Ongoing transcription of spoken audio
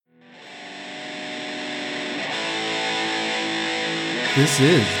This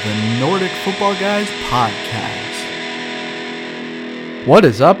is the Nordic Football Guys podcast. What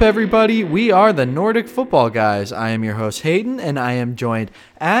is up, everybody? We are the Nordic Football Guys. I am your host, Hayden, and I am joined,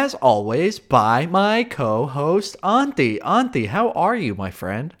 as always, by my co-host, Antti. Antti, how are you, my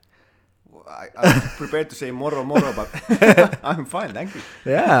friend? I'm prepared to say moro, but I'm fine, thank you.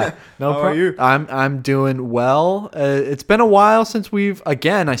 Yeah, no How are you? I'm doing well. It's been a while since we've,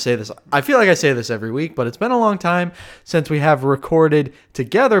 again, I say this, I feel like I say this every week, but it's been a long time since we have recorded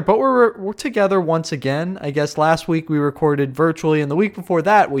together, but we're together once again. I guess last week we recorded virtually, and the week before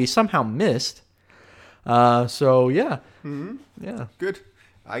that we somehow missed. So yeah. Mm-hmm. Yeah. Good.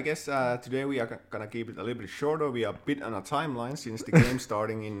 I guess today we are gonna keep it a little bit shorter. We are a bit on a timeline since the game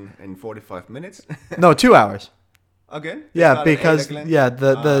starting in 45 minutes. No, 2 hours. Again? Yeah, because the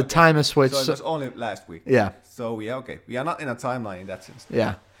okay. time is switched. So it was only last week. Yeah. So we are not in a timeline in that sense.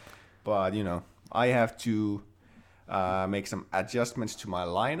 Yeah. But I have to make some adjustments to my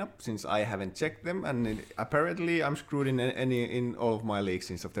lineup since I haven't checked them, and apparently I'm screwed in all of my leagues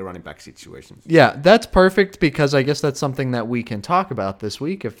since of the running back situation. Yeah, that's perfect because I guess that's something that we can talk about this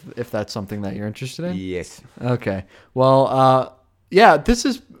week if that's something that you're interested in. Yes. Okay. Well, yeah, this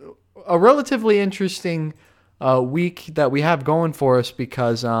is a relatively interesting week that we have going for us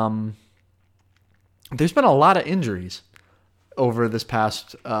because there's been a lot of injuries over this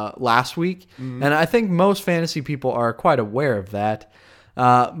past last week, and I think most fantasy people are quite aware of that.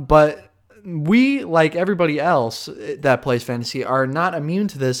 But we, like everybody else that plays fantasy, are not immune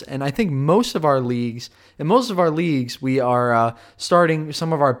to this, and I think most of our leagues, we are starting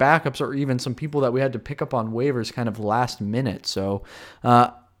some of our backups or even some people that we had to pick up on waivers kind of last minute. So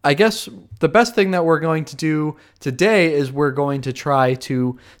I guess the best thing that we're going to do today is we're going to try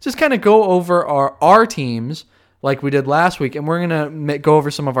to just kind of go over our teams like we did last week, and we're going to go over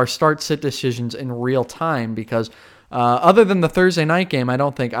some of our start-sit decisions in real time because other than the Thursday night game, I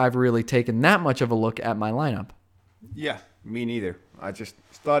don't think I've really taken that much of a look at my lineup. Yeah, me neither. I just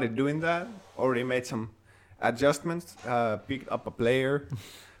started doing that, already made some adjustments, picked up a player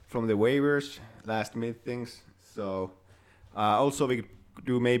from the waivers, last-minute things. So also we could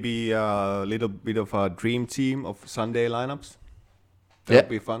do maybe a little bit of a dream team of Sunday lineups. That would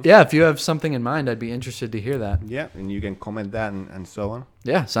be fun. Yeah, if you have something in mind, I'd be interested to hear that. Yeah, and you can comment that and so on.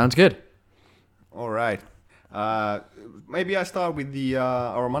 Yeah, sounds good. All right. Maybe I start with the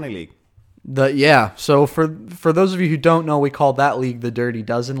our money league. So for those of you who don't know, we call that league the Dirty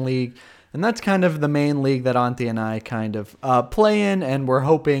Dozen League, and that's kind of the main league that Antti and I kind of play in, and we're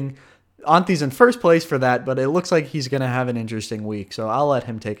hoping Antti's in first place for that, but it looks like he's going to have an interesting week, so I'll let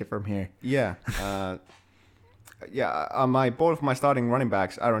him take it from here. Yeah. Both of my starting running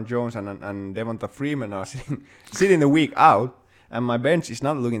backs, Aaron Jones and Devonta Freeman, are sitting the week out, and my bench is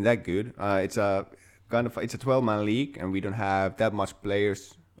not looking that good. It's a 12-man league, and we don't have that much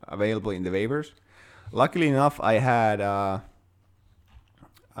players available in the waivers. Luckily enough, I had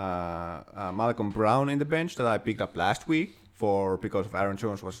Malcolm Brown in the bench that I picked up last week because of Aaron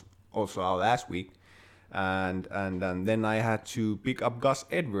Jones was also out last week. And then I had to pick up Gus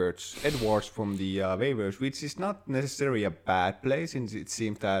Edwards from the waivers, which is not necessarily a bad play since it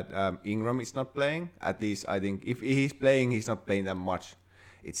seems that Ingram is not playing. At least I think if he's playing, he's not playing that much.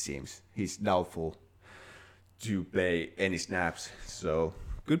 It seems he's doubtful to play any snaps, so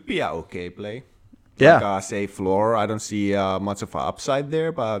could be a okay play. Yeah, like a safe floor. I don't see much of an upside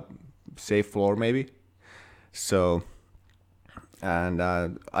there, but safe floor maybe. So. And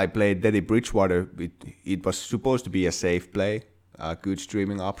I played Teddy Bridgewater. It was supposed to be a safe play, a good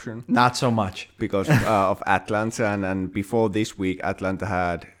streaming option. Not so much. Because of Atlanta. And before this week, Atlanta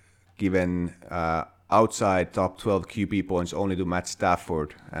had given outside top 12 QB points only to Matt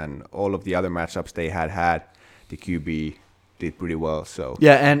Stafford. And all of the other matchups they had, the QB did pretty well. So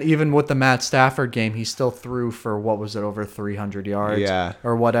yeah, and even with the Matt Stafford game, he still threw for, what was it, over 300 yards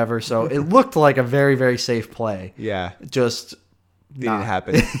or whatever. So it looked like a very, very safe play. Yeah. Just... didn't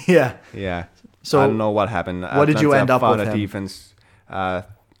happen. Yeah. Yeah. So I don't know what happened. What did you end up with him? Defense,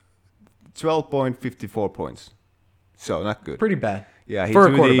 12.54 points. So not good. Pretty bad. Yeah, for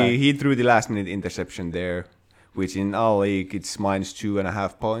a quarterback. He threw the last minute interception there, which in our league it's minus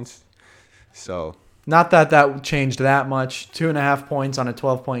 2.5 points. So not that changed that much. 2.5 points on a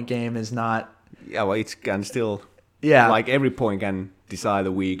 12-point game is not. Yeah, well, it can still. Yeah. Like every point can decide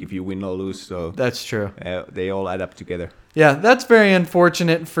the week if you win or lose. So that's true. They all add up together. Yeah, that's very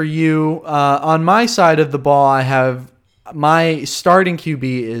unfortunate for you. On my side of the ball, I have my starting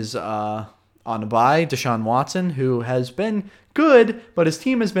QB is on a bye, Deshaun Watson, who has been good, but his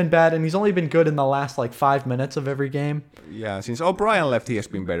team has been bad, and he's only been good in the last 5 minutes of every game. Yeah, since O'Brien left, he has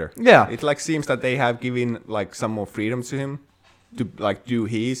been better. Yeah. It seems that they have given some more freedom to him. to like do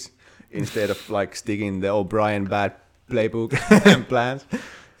his instead of like sticking the O'Brien bad playbook and plans.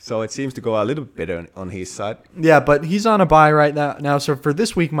 So it seems to go a little bit better on his side. Yeah, but he's on a bye right now. So for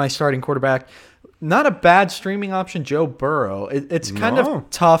this week, my starting quarterback, not a bad streaming option, Joe Burrow. It's kind of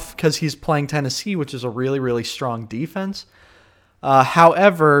tough because he's playing Tennessee, which is a really, really strong defense.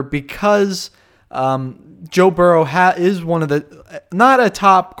 However, because Joe Burrow is one of the, not a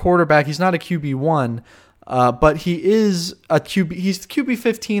top quarterback, he's not a QB1, but he is a QB. He's QB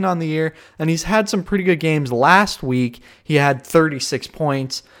 15 on the year, and he's had some pretty good games. Last week, he had 36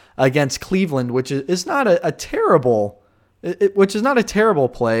 points against Cleveland, which is not a terrible, which is not a terrible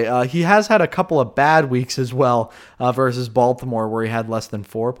play. He has had a couple of bad weeks as well versus Baltimore, where he had less than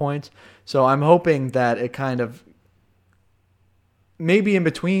 4 points. So I'm hoping that it kind of maybe in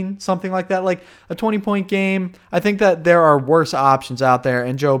between, something like that, like a 20-point game. I think that there are worse options out there,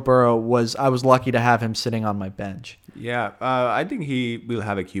 and Joe Burrow I was lucky to have him sitting on my bench. Yeah, I think he will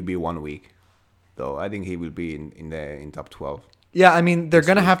have a QB 1 week, though. I think he will be in top 12. Yeah, I mean, they're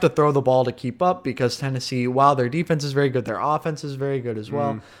going to have to throw the ball to keep up because Tennessee, while their defense is very good, their offense is very good as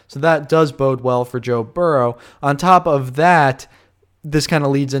well. So that does bode well for Joe Burrow. On top of that, this kind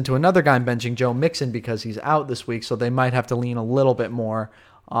of leads into another guy I'm benching, Joe Mixon, because he's out this week, so they might have to lean a little bit more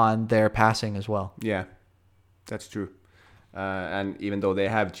on their passing as well. Yeah, that's true. And even though they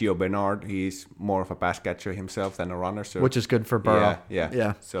have Gio Bernard, he's more of a pass catcher himself than a runner. So which is good for Burrow.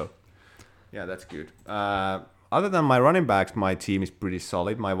 Yeah. So, yeah, that's good. Other than my running backs, my team is pretty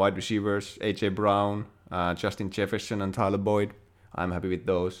solid. My wide receivers, A.J. Brown, Justin Jefferson, and Tyler Boyd. I'm happy with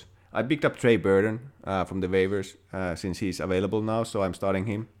those. I picked up Trey Burton from the waivers since he's available now, so I'm starting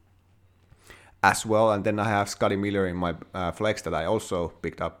him as well. And then I have Scotty Miller in my flex that I also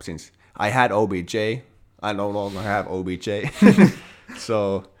picked up since I had OBJ. I no longer have OBJ.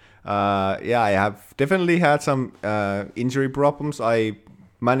 So, I have definitely had some injury problems. I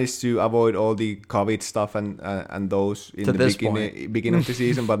managed to avoid all the COVID stuff and those in the beginning of the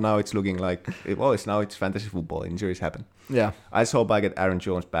season, but now it's looking like it's fantasy football. Injuries happen. Yeah, I just hope I get Aaron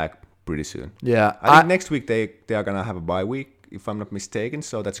Jones back pretty soon. Yeah, I think next week they are gonna have a bye week, if I'm not mistaken.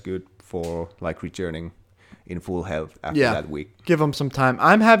 So that's good for like returning in full health after that week. Give him some time.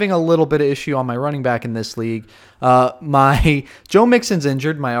 I'm having a little bit of issue on my running back in this league. My Joe Mixon's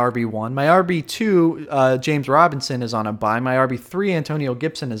injured, my RB1. My RB2, James Robinson, is on a bye. My RB3, Antonio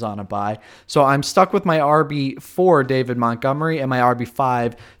Gibson, is on a bye. So I'm stuck with my RB4, David Montgomery, and my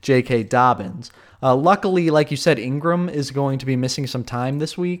RB5, J.K. Dobbins. Luckily, like you said, Ingram is going to be missing some time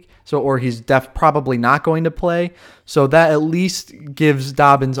this week, or he's probably not going to play. So that at least gives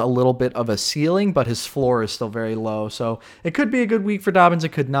Dobbins a little bit of a ceiling, but his floor is still very low. So it could be a good week for Dobbins. It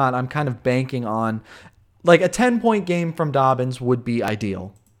could not. I'm kind of banking on like a 10-point game from Dobbins would be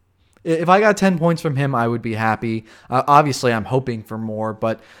ideal. If I got 10 points from him, I would be happy. Obviously, I'm hoping for more,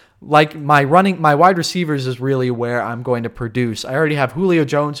 but like my wide receivers is really where I'm going to produce. I already have Julio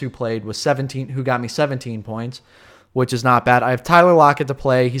Jones, who got me 17 points, which is not bad. I have Tyler Lockett to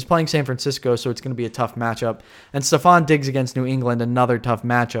play. He's playing San Francisco, so it's going to be a tough matchup. And Stephon Diggs against New England, another tough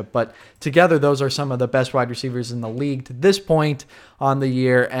matchup. But together, those are some of the best wide receivers in the league to this point on the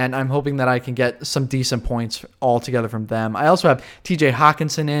year, and I'm hoping that I can get some decent points all together from them. I also have TJ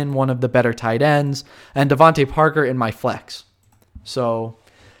Hawkinson in, one of the better tight ends, and Devontae Parker in my flex. So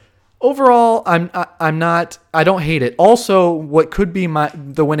overall, I don't hate it. Also, what could be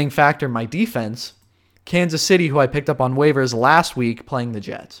the winning factor, my defense, Kansas City, who I picked up on waivers last week, playing the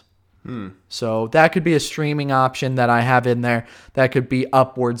Jets. So that could be a streaming option that I have in there that could be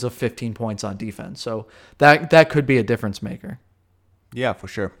upwards of 15 points on defense. So that could be a difference maker. Yeah, for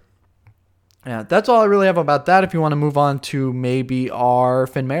sure. Yeah, that's all I really have about that. If you want to move on to maybe our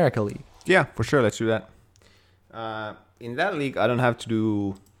Finmerica League. Yeah, for sure. Let's do that. In that league, I don't have to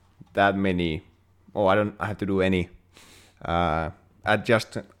do that many, I don't have to do any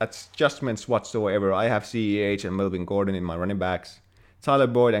adjustments whatsoever. I have CEH and Melvin Gordon in my running backs, Tyler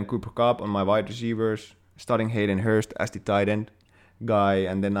Boyd and Cooper Kupp on my wide receivers, starting Hayden Hurst as the tight end guy,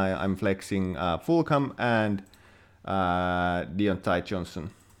 and then I'm flexing Fulcom and Deontay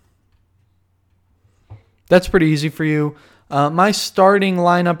Johnson. That's pretty easy for you. My starting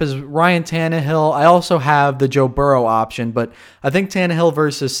lineup is Ryan Tannehill. I also have the Joe Burrow option, but I think Tannehill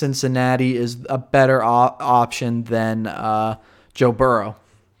versus Cincinnati is a better option than Joe Burrow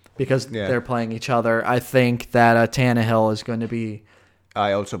because they're playing each other. I think that Tannehill is going to be...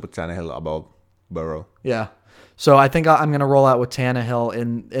 I also put Tannehill above Burrow. Yeah. So I think I'm going to roll out with Tannehill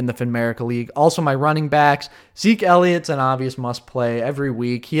in the Finmerica League. Also, my running backs, Zeke Elliott's an obvious must-play every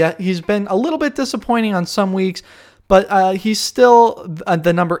week. He's been a little bit disappointing on some weeks, but he's still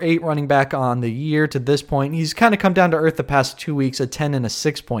the number 8 running back on the year to this point. He's kind of come down to earth the past 2 weeks, a 10 and a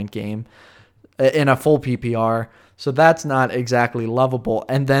 6-point game in a full PPR. So that's not exactly lovable.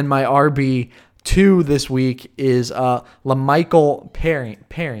 And then my RB2 this week is LaMichael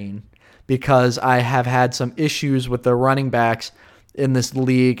Perrine, because I have had some issues with the running backs in this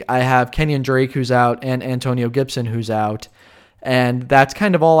league. I have Kenyon Drake, who's out, and Antonio Gibson, who's out. And that's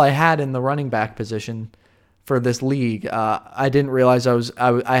kind of all I had in the running back position for this league. I didn't realize I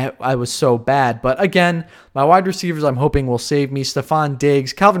was so bad. But again, my wide receivers I'm hoping will save me. Stephon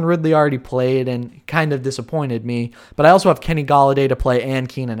Diggs, Calvin Ridley already played and kind of disappointed me. But I also have Kenny Golladay to play and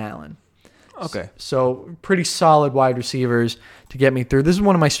Keenan Allen. Okay. So pretty solid wide receivers to get me through. This is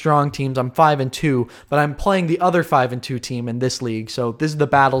one of my strong teams. I'm 5-2, but I'm playing the other 5-2 team in this league. So this is the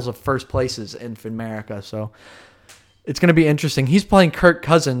battles of first places in Finmerica. So it's going to be interesting. He's playing Kirk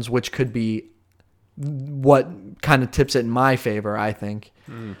Cousins, which could be what kind of tips it in my favor, I think.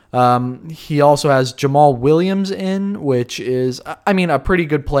 He also has Jamal Williams in, which is, I mean, a pretty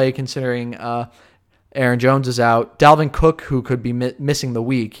good play considering Aaron Jones is out. Dalvin Cook, who could be missing the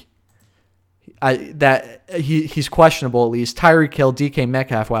week. He's questionable at least. Tyreek Hill, DK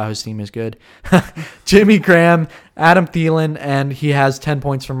Metcalf. Wow, his team is good. Jimmy Graham, Adam Thielen, and he has 10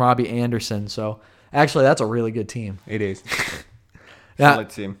 points from Robbie Anderson. So actually, that's a really good team. It is. Yeah, Solid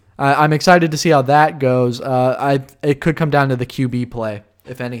team. I'm excited to see how that goes. It could come down to the QB play,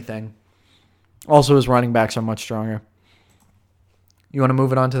 if anything. Also, his running backs are much stronger. You want to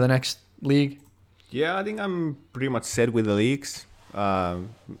move it on to the next league? Yeah, I think I'm pretty much set with the leagues.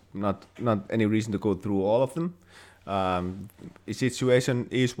 Not any reason to go through all of them. The situation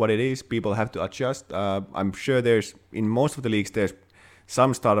is what it is. People have to adjust. I'm sure in most of the leagues there's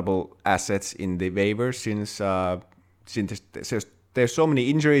some startable assets in the waivers since there's so many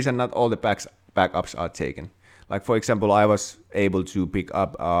injuries and not all the backups are taken. Like for example, I was able to pick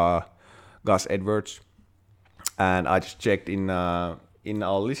up Gus Edwards, and I just checked in our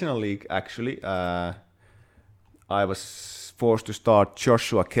listener league actually. I was forced to start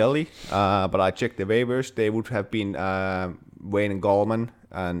Joshua Kelly, but I checked the waivers. They would have been Wayne Gallman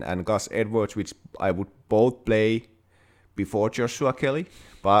and Gus Edwards, which I would both play before Joshua Kelly.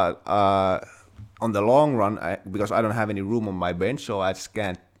 But on the long run, because I don't have any room on my bench, so I just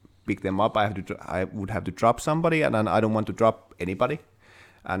can't pick them up. I would have to drop somebody, and I don't want to drop anybody.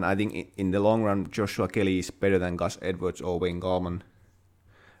 And I think in the long run, Joshua Kelly is better than Gus Edwards or Wayne Gallman.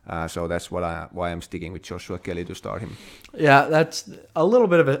 So that's why I'm sticking with Joshua Kelly to start him. Yeah, that's a little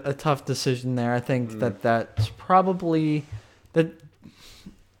bit of a tough decision there. I think that's probably that.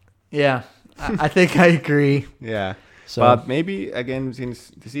 Yeah, I think I agree. Yeah, so. But maybe again,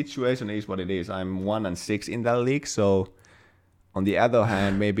 since the situation is what it is, I'm 1-6 in that league. So on the other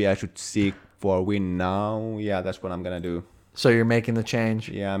hand, maybe I should seek for a win now. Yeah, that's what I'm gonna do. So you're making the change.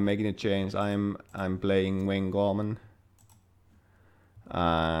 Yeah, I'm making a change. I'm playing Wayne Gallman.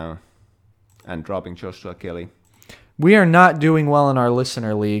 And dropping Joshua Kelly. We are not doing well in our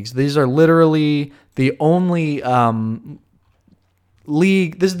listener leagues. These are literally the only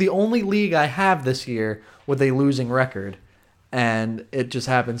league. This is the only league I have this year with a losing record, and it just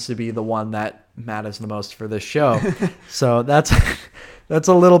happens to be the one that matters the most for this show. So that's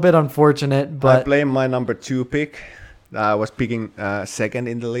a little bit unfortunate. But I blame my number 2 pick. I was picking second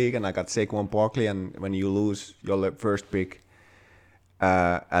in the league, and I got Saquon Barkley. And when you lose your first pick,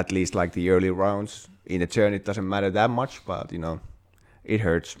 at least like the early rounds in a turn, it doesn't matter that much, but it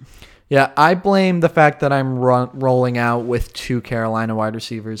hurts. Yeah, I blame the fact that I'm rolling out with 2 Carolina wide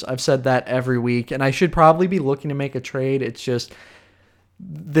receivers. I've said that every week, and I should probably be looking to make a trade. It's just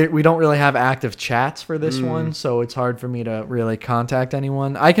we don't really have active chats for this one, so it's hard for me to really contact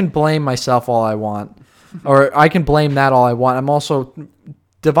anyone. I can blame myself all I want, or I can blame that all I want. I'm also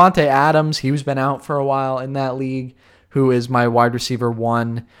Devontae Adams. He's been out for a while in that league, who is my wide receiver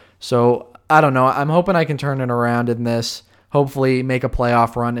 1. So I don't know. I'm hoping I can turn it around in this. Hopefully make a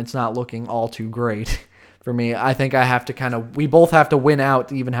playoff run. It's not looking all too great for me. I think I have to we both have to win out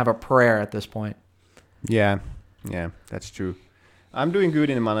to even have a prayer at this point. Yeah, that's true. I'm doing good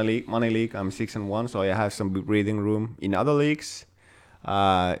in the money league. I'm 6-1, so I have some breathing room. In other leagues,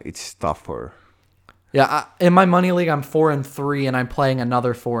 it's tougher. Yeah, in my money league, I'm 4-3, and I'm playing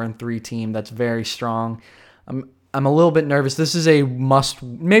another 4-3 team that's very strong. I'm a little bit nervous. This is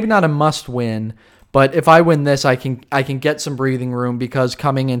maybe not a must win, but if I win this, I can get some breathing room, because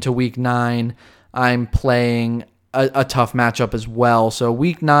coming into week 9, I'm playing a tough matchup as well. So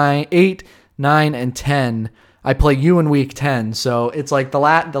week 8, 9, and 10, I play you in week 10. So it's like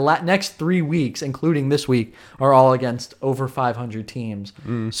the next 3 weeks, including this week, are all against over 500 teams.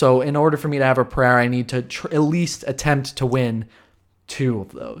 So in order for me to have a prayer, I need to at least attempt to win 2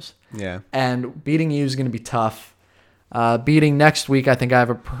 of those. Yeah. And beating you is going to be tough. Beating next week, I think I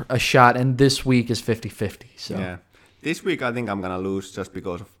have a shot, and this week is 50-50. So Yeah. This week, I think I'm going to lose just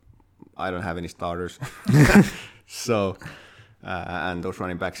because I don't have any starters. So, and those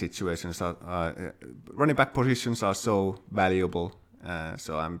running back situations running back positions are so valuable.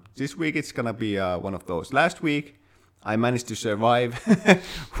 So this week it's gonna be one of those. Last week I managed to survive,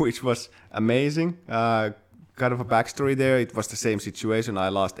 which was amazing. Kind of a backstory there. It was the same situation. I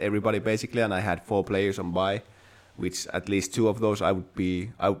lost everybody basically, and I had 4 players on bye, which at least 2 of those I would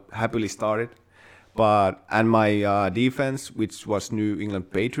happily started. And my defense, which was New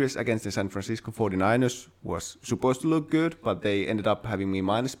England Patriots against the San Francisco 49ers, was supposed to look good, but they ended up having me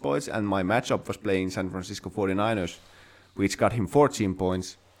minus points, and my matchup was playing San Francisco 49ers, which got him 14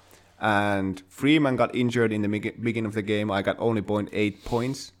 points. And Freeman got injured in the beginning of the game. I got only 0.8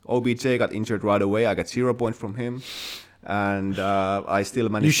 points. OBJ got injured right away. I got 0 points from him. And I still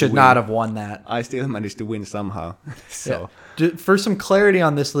managed to win. you should not have won that. I still managed to win somehow. So. Yeah. For some clarity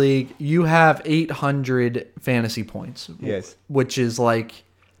on this league, you have 800 fantasy points. Yes. Which is like,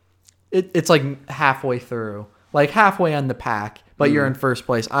 it's like halfway through. Like halfway on the pack, but you're in first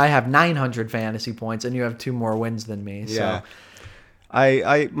place. I have 900 fantasy points, and you have 2 more wins than me. Yeah. So.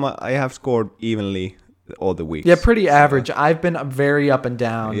 I have scored evenly all the weeks. Yeah, pretty average. I've been very up and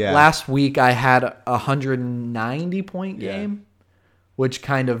down. Yeah. Last week I had a 190 point game, which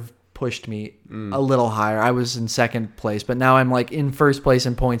kind of pushed me a little higher. I was in second place, but now I'm like in first place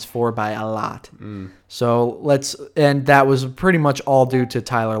in points for by a lot. So and that was pretty much all due to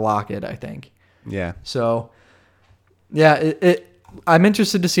Tyler Lockett, I think. Yeah. So yeah, I'm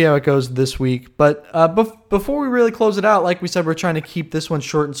interested to see how it goes this week. But before we really close it out, like we said, we're trying to keep this one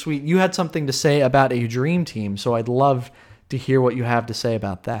short and sweet. You had something to say about a dream team, so I'd love to hear what you have to say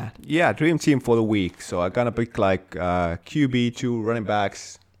about that. Yeah, dream team for the week. So I'm gonna pick like QB, 2 running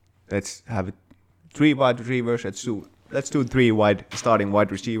backs. Let's have 3 wide receivers. Let's do 3 starting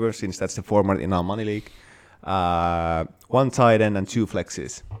wide receivers, since that's the format in our money league. 1 tight end and 2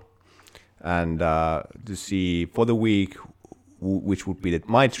 flexes. And to see for the week which would be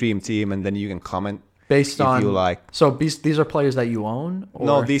my dream team, and then you can comment based on if you like. So these are players that you own? Or?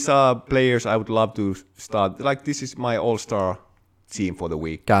 No, these are players I would love to start. Like, this is my all-star team for the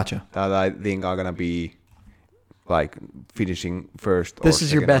week. Gotcha. That I think are gonna be like finishing first. This or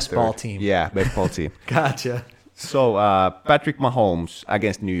is your second best or ball third. team. Yeah, best ball team. Gotcha. So Patrick Mahomes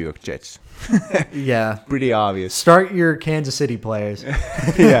against New York Jets. Yeah. Pretty obvious. Start your Kansas City players.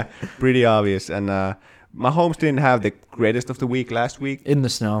 Yeah, pretty obvious. And Mahomes didn't have the greatest of the week last week. In the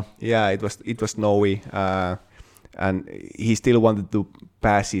snow. Yeah, it was snowy, and he still wanted to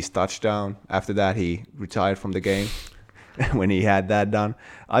pass his touchdown. After that, he retired from the game when he had that done.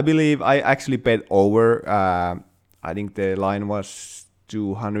 I believe I actually bet over. I think the line was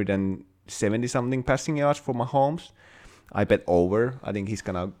 270 something passing yards for Mahomes. I bet over. I think he's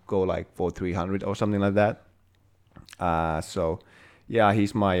gonna go like for 300 or something like that. So yeah,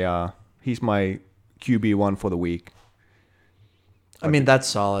 he's my QB1 for the week. I mean, that's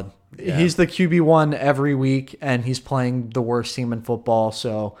solid. Yeah. He's the QB1 every week, and he's playing the worst team in football,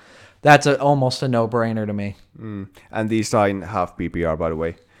 so that's almost a no-brainer to me. And these are in half PPR, by the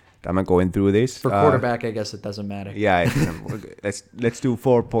way. I'm not going through this. For quarterback, I guess it doesn't matter. Yeah, let's do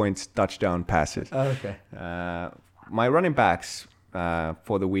 4 points touchdown passes. Okay. My running backs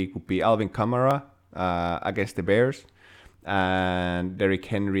for the week would be Alvin Kamara against the Bears, and Derrick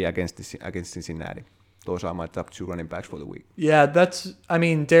Henry against Cincinnati. Those are my top 2 running backs for the week. Yeah,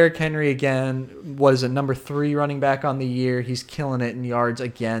 Derrick Henry again was a number 3 running back on the year. He's killing it in yards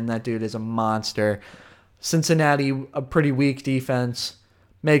again. That dude is a monster. Cincinnati, a pretty weak defense.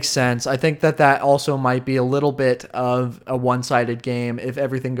 Makes sense. I think that also might be a little bit of a one-sided game if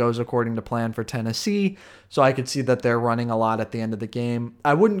everything goes according to plan for Tennessee. So I could see that they're running a lot at the end of the game.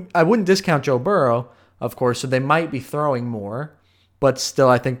 I wouldn't discount Joe Burrow, of course, so they might be throwing more, but still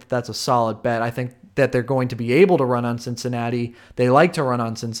I think that's a solid bet. I think that they're going to be able to run on Cincinnati. They like to run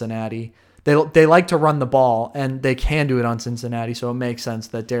on Cincinnati. They like to run the ball, and they can do it on Cincinnati, so it makes sense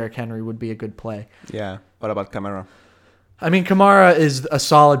that Derrick Henry would be a good play. Yeah. What about Kamara? I mean, Kamara is a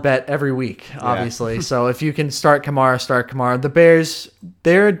solid bet every week, obviously. Yeah. So if you can start Kamara, start Kamara. The Bears,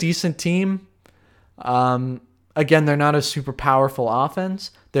 they're a decent team. Again, they're not a super powerful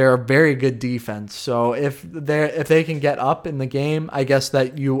offense. They're a very good defense. So if they can get up in the game, I guess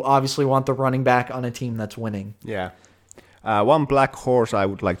that you obviously want the running back on a team that's winning. Yeah. One black horse I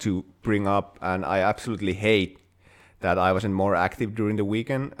would like to bring up, and I absolutely hate that I wasn't more active during the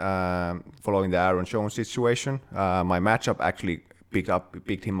weekend following the Aaron Jones situation. My matchup actually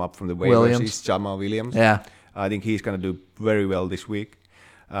picked him up from the waivers. Williams. He's Jamal Williams. Yeah. I think he's going to do very well this week.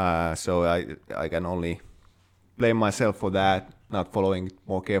 So I can only blame myself for that, not following it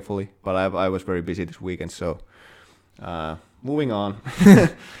more carefully. But I was very busy this weekend, so moving on.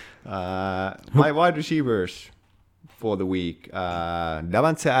 My wide receivers for the week.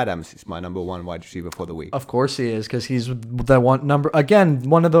 Davante Adams is my number one wide receiver for the week. Of course he is, because he's the one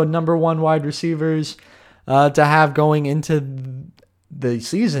of the number one wide receivers to have going into the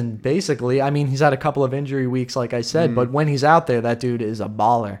season, basically. I mean, he's had a couple of injury weeks, like I said, but when he's out there, that dude is a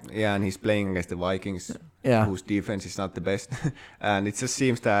baller. Yeah, and he's playing against the Vikings, Yeah. whose defense is not the best. And it just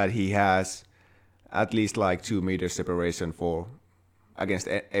seems that he has at least like 2 meters separation against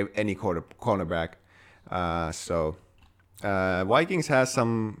any cornerback. So Vikings has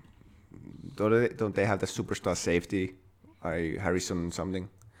some. Don't they have the superstar safety? Harrison something.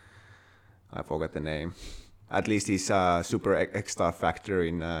 I forgot the name. At least he's a super X-star factor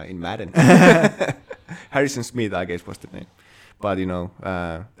in Madden. Harrison Smith, I guess, was the name. But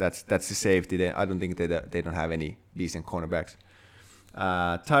that's the safety. I don't think they don't have any decent cornerbacks.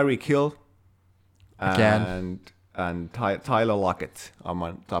 Tyreek Hill and Tyler Lockett are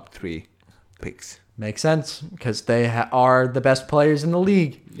my top 3 picks. Makes sense, because they are the best players in the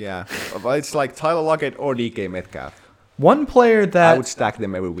league. Yeah, but it's like Tyler Lockett or DK Metcalf. One player that I would stack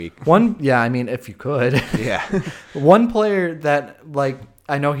them every week. I mean, if you could. Yeah. One player that, like,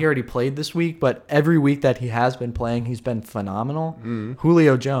 I know he already played this week, but every week that he has been playing, he's been phenomenal.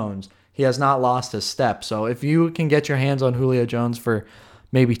 Julio Jones. He has not lost a step. So if you can get your hands on Julio Jones for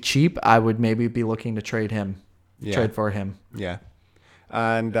maybe cheap, I would maybe be looking to trade for him. Yeah.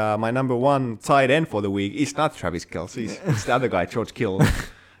 And my number one tight end for the week is not Travis Kelce. It's the other guy, George Kittle.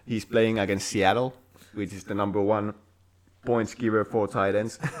 He's playing against Seattle, which is the number one points giver for tight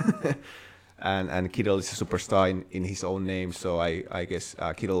ends. and Kittle is a superstar in his own name, so I guess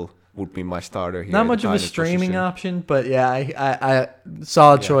Kittle would be my starter here. Not much of a streaming option, but yeah, I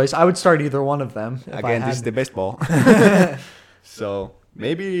solid choice. I would start either one of them. Again, this is the best ball. So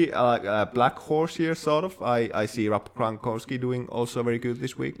maybe a black horse here, sort of. I see Rob Gronkowski doing also very good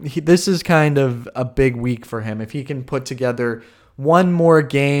this week. This is kind of a big week for him. If he can put together one more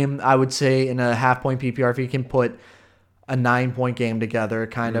game, I would say in a half-point PPR, if he can put a 9-point game together,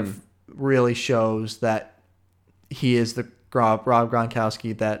 it kind of really shows that he is the Rob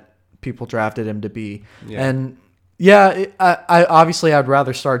Gronkowski that people drafted him to be. Yeah. And yeah, I obviously I'd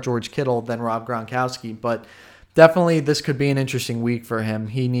rather start George Kittle than Rob Gronkowski, but definitely this could be an interesting week for him.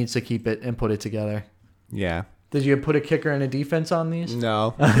 He needs to keep it and put it together. Yeah. Did you put a kicker and a defense on these?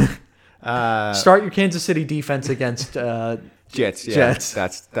 No. Start your Kansas City defense against Jets. Yeah. Jets.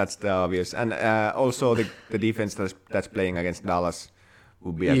 That's the obvious. And also the defense that's playing against Dallas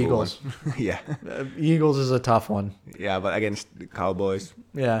would be a Eagles. good one. Yeah. Eagles is a tough one. Yeah, but against the Cowboys,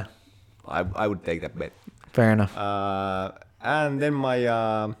 Yeah. I would take that bet. Fair enough. And then my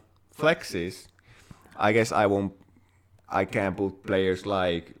flexes, I guess I can't put players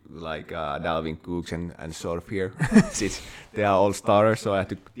like Dalvin Cooks and sort of here since they are all starters, so I have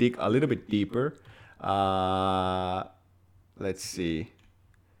to dig a little bit deeper. Let's see.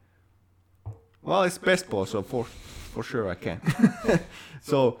 Well, it's best ball, so for sure I can.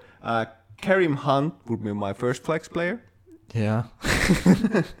 So Kareem Hunt would be my first flex player. Yeah.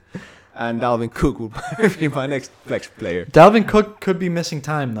 And Dalvin Cook would be my next flex player. Dalvin Cook could be missing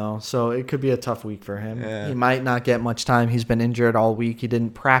time, though, so it could be a tough week for him. Yeah. He might not get much time. He's been injured all week. He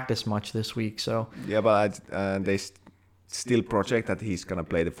didn't practice much this week, so. Yeah, but they still project that he's going to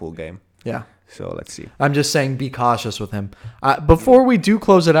play the full game. Yeah. So let's see. I'm just saying be cautious with him. Before we do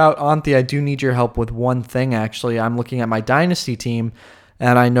close it out, Antti, I do need your help with one thing, actually. I'm looking at my Dynasty team,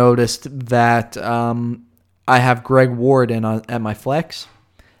 and I noticed that I have Greg Ward in at my flex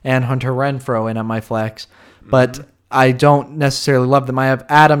and Hunter Renfrow in at my flex, but I don't necessarily love them. I have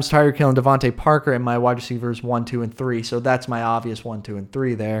Adams, Tyreek Hill, and Devontae Parker in my wide receivers 1, 2, and 3, so that's my obvious 1, 2, and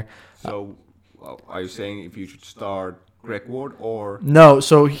 3 there. So are you saying if you should start Greg Ward or... No,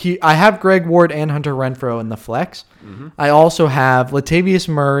 so I have Greg Ward and Hunter Renfrow in the flex. I also have Latavius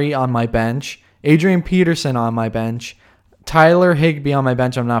Murray on my bench, Adrian Peterson on my bench, Tyler Higbee on my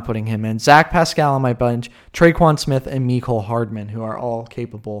bench. I'm not putting him in. Zach Pascal on my bench, Traquan Smith, and Mecole Hardman, who are all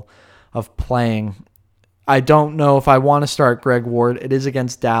capable of playing. I don't know if I want to start Greg Ward. It is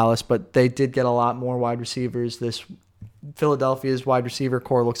against Dallas, but they did get a lot more wide receivers. Philadelphia's wide receiver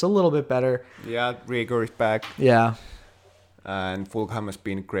core looks a little bit better. Yeah, Rieger is back. Yeah. And Fulham has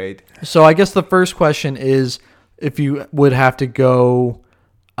been great. So I guess the first question is if you would have to go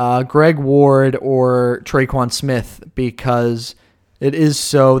Greg Ward or Traquan Smith, because it is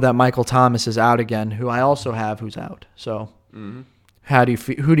so that Michael Thomas is out again, who I also have who's out. So how do you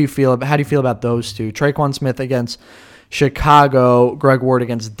feel about those two? Traquan Smith against Chicago, Greg Ward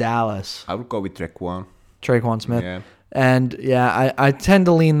against Dallas. I would go with Traquan Smith. Yeah. And yeah, I tend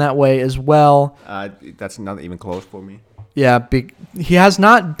to lean that way as well. That's not even close for me. Yeah, he has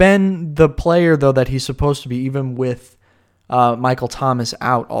not been the player, though, that he's supposed to be, even with Michael Thomas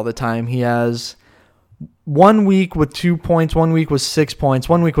out all the time. He has 1 week with 2 points, 1 week with 6 points,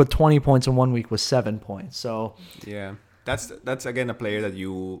 1 week with 20 points, and 1 week with 7 points. So yeah, that's again a player that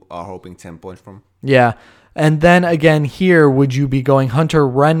you are hoping 10 points from. Yeah, and then again here, would you be going Hunter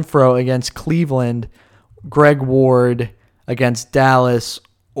Renfroe against Cleveland, Greg Ward against Dallas,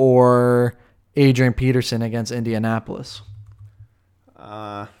 or Adrian Peterson against Indianapolis?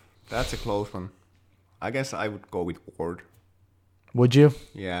 That's a close one. I guess I would go with Ward. Would you?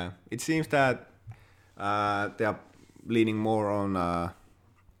 Yeah, it seems that they are leaning more on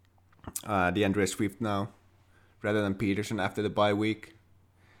DeAndre Swift now rather than Peterson after the bye week.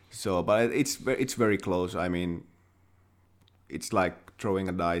 So, but it's very close. I mean, it's like throwing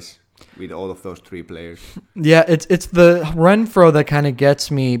a dice with all of those three players. Yeah, it's the Renfroe that kind of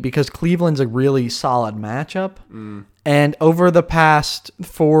gets me, because Cleveland's a really solid matchup. And over the past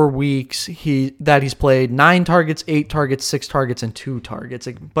 4 weeks, he's played 9 targets, 8 targets, 6 targets, and 2 targets.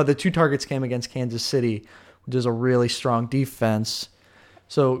 But the 2 targets came against Kansas City, which is a really strong defense.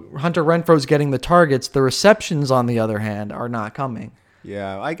 So Hunter Renfroe's getting the targets. The receptions, on the other hand, are not coming.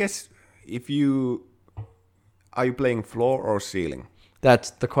 Yeah, I guess are you playing floor or ceiling?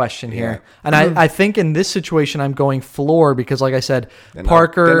 That's the question here. And I think in this situation, I'm going floor because, like I said, Then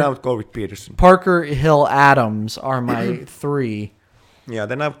Parker, I would go with Peterson. Parker, Hill, Adams are my 3. Yeah,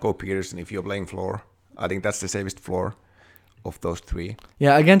 then I would go Peterson if you're playing floor. I think that's the safest floor of those 3.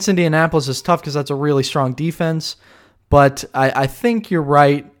 Yeah, against Indianapolis is tough because that's a really strong defense. But I think you're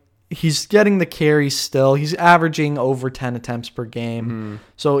right. He's getting the carries still. He's averaging over 10 attempts per game.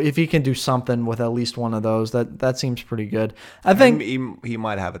 So if he can do something with at least one of those, that seems pretty good. I think he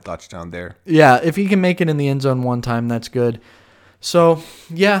might have a touchdown there. Yeah, if he can make it in the end zone one time, that's good. So,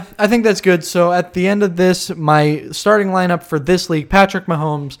 yeah, I think that's good. So at the end of this, my starting lineup for this league: Patrick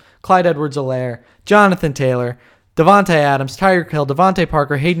Mahomes, Clyde Edwards-Helaire, Jonathan Taylor, Devontae Adams, Tyreek Hill, Devontae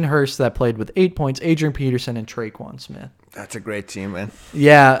Parker, Hayden Hurst that played with 8 points, Adrian Peterson, and Traquan Smith. That's a great team, man.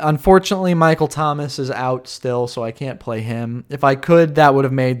 Yeah, unfortunately, Michael Thomas is out still, so I can't play him. If I could, that would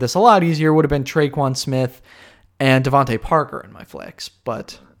have made this a lot easier. Would have been Traquan Smith and Devontae Parker in my flex.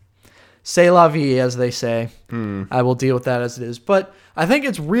 But c'est la vie, as they say. I will deal with that as it is. But I think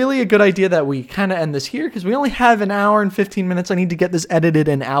it's really a good idea that we kind of end this here, because we only have an hour and 15 minutes. I need to get this edited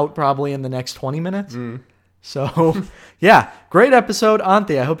and out probably in the next 20 minutes. So, yeah, great episode.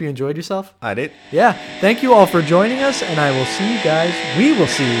 Antti, I hope you enjoyed yourself. I did. Yeah, thank you all for joining us, and I will see you guys. We will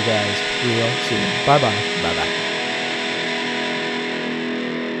see you guys real soon. Bye-bye. Bye-bye.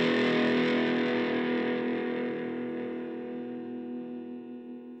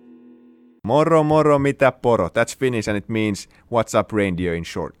 Moro moro mitä poro. That's Finnish and it means what's up reindeer in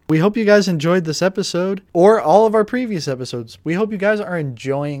short. We hope you guys enjoyed this episode or all of our previous episodes. We hope you guys are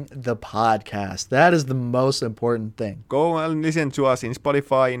enjoying the podcast. That is the most important thing. Go and listen to us in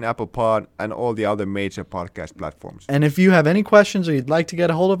Spotify, in Apple Pod, and all the other major podcast platforms. And if you have any questions or you'd like to get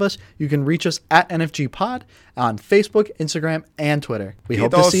a hold of us, you can reach us at NFG Pod on Facebook, Instagram, and Twitter. We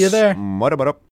hope to see you there. Moro moro.